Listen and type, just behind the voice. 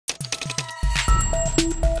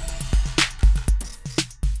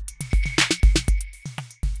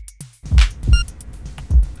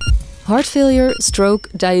Heart failure, stroke,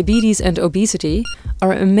 diabetes and obesity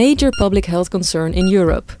are a major public health concern in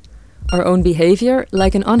Europe. Our own behavior,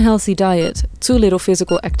 like an unhealthy diet, too little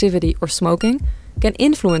physical activity or smoking, can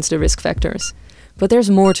influence the risk factors. But there's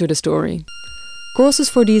more to the story. Causes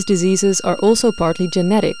for these diseases are also partly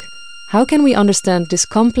genetic. How can we understand this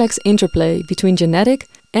complex interplay between genetic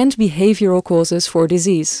and behavioral causes for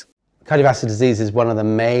disease? Cardiovascular disease is one of the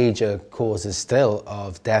major causes still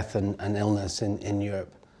of death and illness in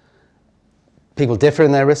Europe. People differ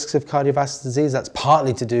in their risks of cardiovascular disease. That's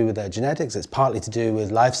partly to do with their genetics, it's partly to do with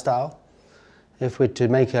lifestyle. If we're to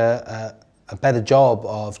make a better job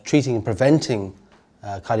of treating and preventing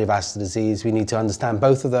cardiovascular disease, we need to understand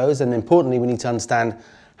both of those, and importantly we need to understand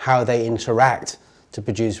how they interact to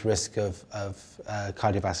produce risk of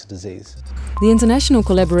cardiovascular disease. The international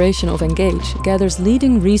collaboration of ENGAGE gathers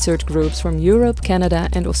leading research groups from Europe, Canada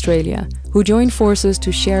and Australia, who join forces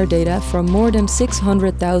to share data from more than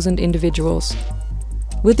 600,000 individuals.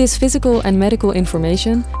 With this physical and medical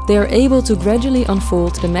information, they are able to gradually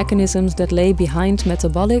unfold the mechanisms that lay behind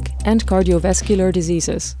metabolic and cardiovascular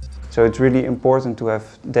diseases. So it's really important to have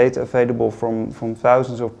data available from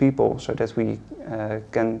thousands of people so that we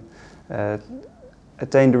can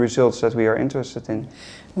attain the results that we are interested in.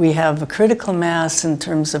 We have a critical mass in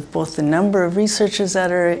terms of both the number of researchers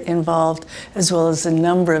that are involved as well as the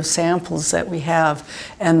number of samples that we have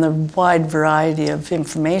and the wide variety of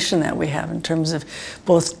information that we have in terms of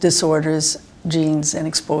both disorders, genes and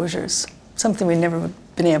exposures, something we've never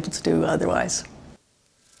been able to do otherwise.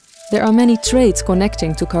 There are many traits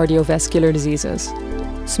connecting to cardiovascular diseases.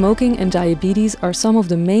 Smoking and diabetes are some of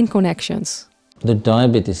the main connections. The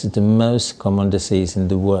diabetes is the most common disease in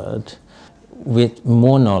the world. With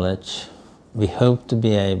more knowledge, we hope to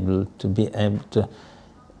be able to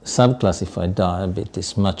subclassify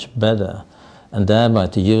diabetes much better, and thereby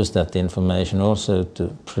to use that information also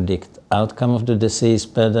to predict outcome of the disease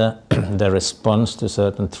better, the response to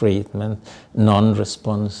certain treatment,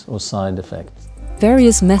 non-response or side effects.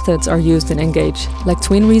 Various methods are used in ENGAGE, like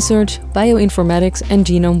twin research, bioinformatics and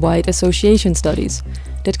genome-wide association studies,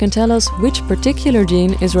 that can tell us which particular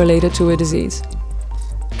gene is related to a disease.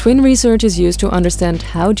 Twin research is used to understand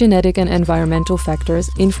how genetic and environmental factors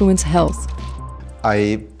influence health.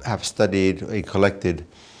 I have studied and collected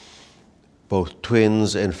both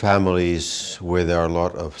twins and families where there are a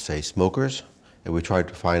lot of, say, smokers, and we tried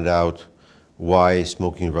to find out why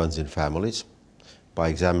smoking runs in families by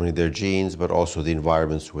examining their genes, but also the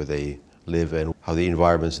environments where they live and how the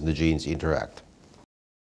environments and the genes interact.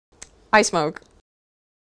 I smoke.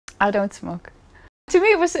 I don't smoke. To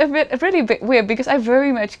me it was really a bit weird because I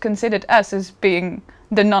very much considered us as being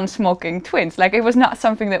the non-smoking twins. Like it was not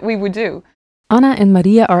something that we would do. Anna and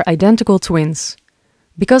Maria are identical twins.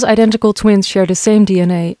 Because identical twins share the same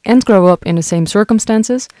DNA and grow up in the same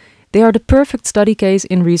circumstances, they are the perfect study case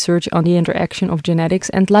in research on the interaction of genetics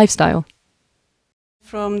and lifestyle.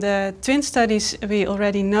 From the twin studies we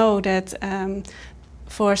already know that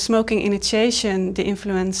for smoking initiation the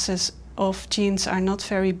influences of genes are not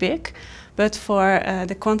very big, but for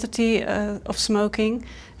the quantity of smoking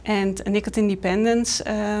and nicotine dependence,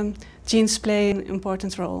 genes play an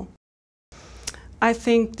important role. I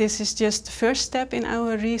think this is just the first step in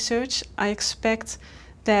our research. I expect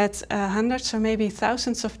that hundreds or maybe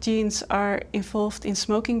thousands of genes are involved in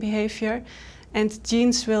smoking behavior, and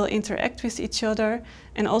genes will interact with each other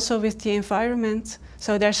and also with the environment,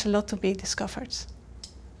 so there's a lot to be discovered.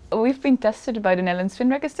 We've been tested by the Netherlands Twin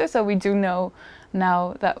Register, so we do know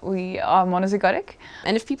now that we are monozygotic.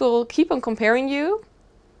 And if people keep on comparing you,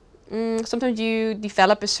 sometimes you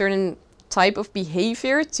develop a certain type of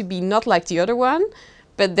behavior to be not like the other one,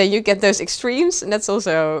 but then you get those extremes, and that's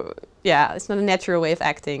also, yeah, it's not a natural way of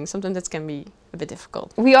acting. Sometimes that can be a bit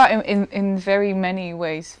difficult. We are in very many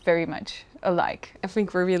ways very much alike. I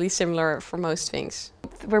think we're really similar for most things.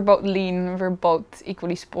 We're both lean, we're both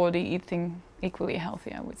equally sporty, eating equally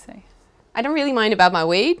healthy, I would say. I don't really mind about my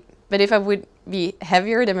weight, but if I would be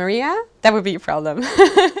heavier than Maria, that would be a problem.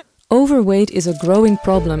 Overweight is a growing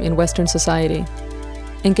problem in Western society.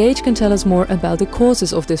 ENGAGE can tell us more about the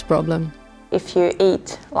causes of this problem. If you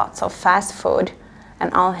eat lots of fast food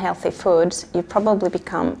and unhealthy foods, you probably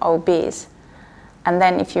become obese. And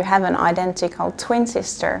then if you have an identical twin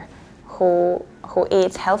sister who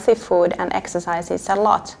eats healthy food and exercises a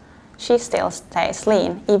lot, she still stays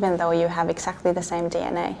lean, even though you have exactly the same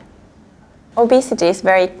DNA. Obesity is a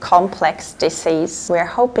very complex disease. We're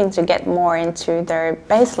hoping to get more into their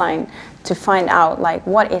baseline to find out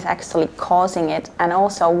what is actually causing it, and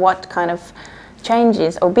also what kind of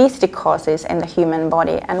changes obesity causes in the human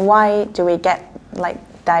body, and why do we get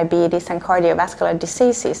diabetes and cardiovascular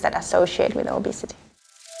diseases that associate with obesity.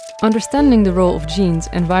 Understanding the role of genes,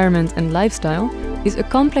 environment and lifestyle is a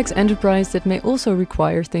complex enterprise that may also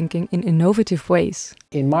require thinking in innovative ways.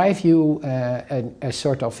 In my view, a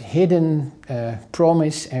sort of hidden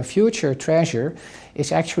promise and future treasure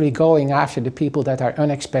is actually going after the people that are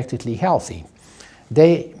unexpectedly healthy.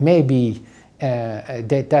 They may be,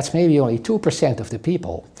 that's maybe only 2% of the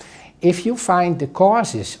people. If you find the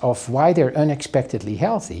causes of why they're unexpectedly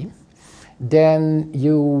healthy, then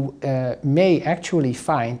you may actually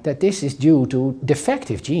find that this is due to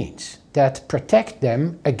defective genes that protect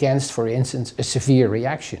them against, for instance, a severe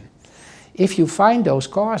reaction. If you find those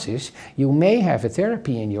causes, you may have a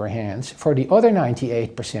therapy in your hands for the other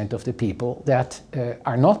 98% of the people that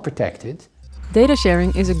are not protected. Data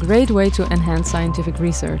sharing is a great way to enhance scientific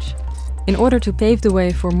research. In order to pave the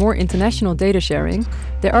way for more international data sharing,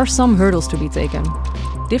 there are some hurdles to be taken.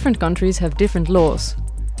 Different countries have different laws.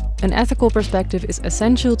 An ethical perspective is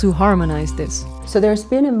essential to harmonize this. So there's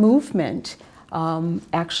been a movement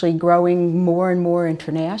actually growing more and more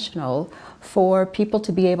international for people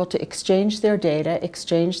to be able to exchange their data,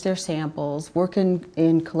 exchange their samples, work in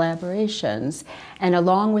collaborations. And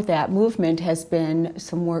along with that movement has been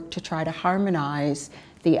some work to try to harmonize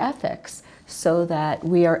the ethics so that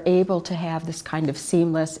we are able to have this kind of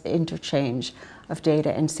seamless interchange of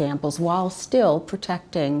data and samples while still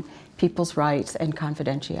protecting people's rights and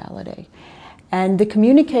confidentiality. And the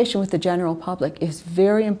communication with the general public is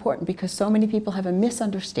very important because so many people have a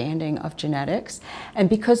misunderstanding of genetics, and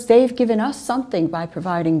because they've given us something by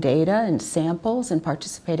providing data and samples and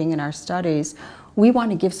participating in our studies, we want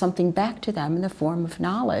to give something back to them in the form of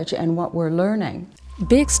knowledge and what we're learning.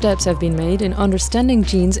 Big steps have been made in understanding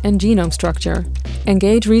genes and genome structure.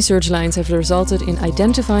 Engaged research lines have resulted in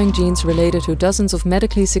identifying genes related to dozens of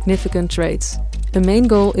medically significant traits. The main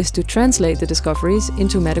goal is to translate the discoveries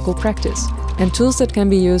into medical practice and tools that can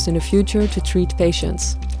be used in the future to treat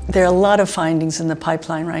patients. There are a lot of findings in the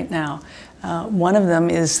pipeline right now. One of them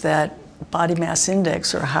is that body mass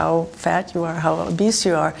index, or how fat you are, how obese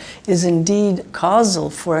you are, is indeed causal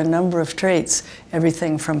for a number of traits,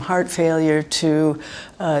 everything from heart failure to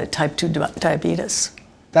type 2 diabetes.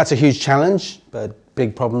 That's a huge challenge, but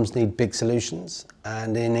big problems need big solutions.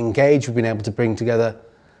 And in Engage, we've been able to bring together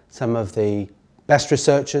some of the best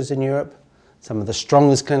researchers in Europe, some of the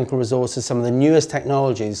strongest clinical resources, some of the newest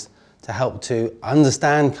technologies to help to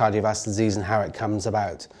understand cardiovascular disease and how it comes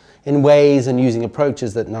about in ways and using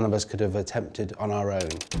approaches that none of us could have attempted on our own.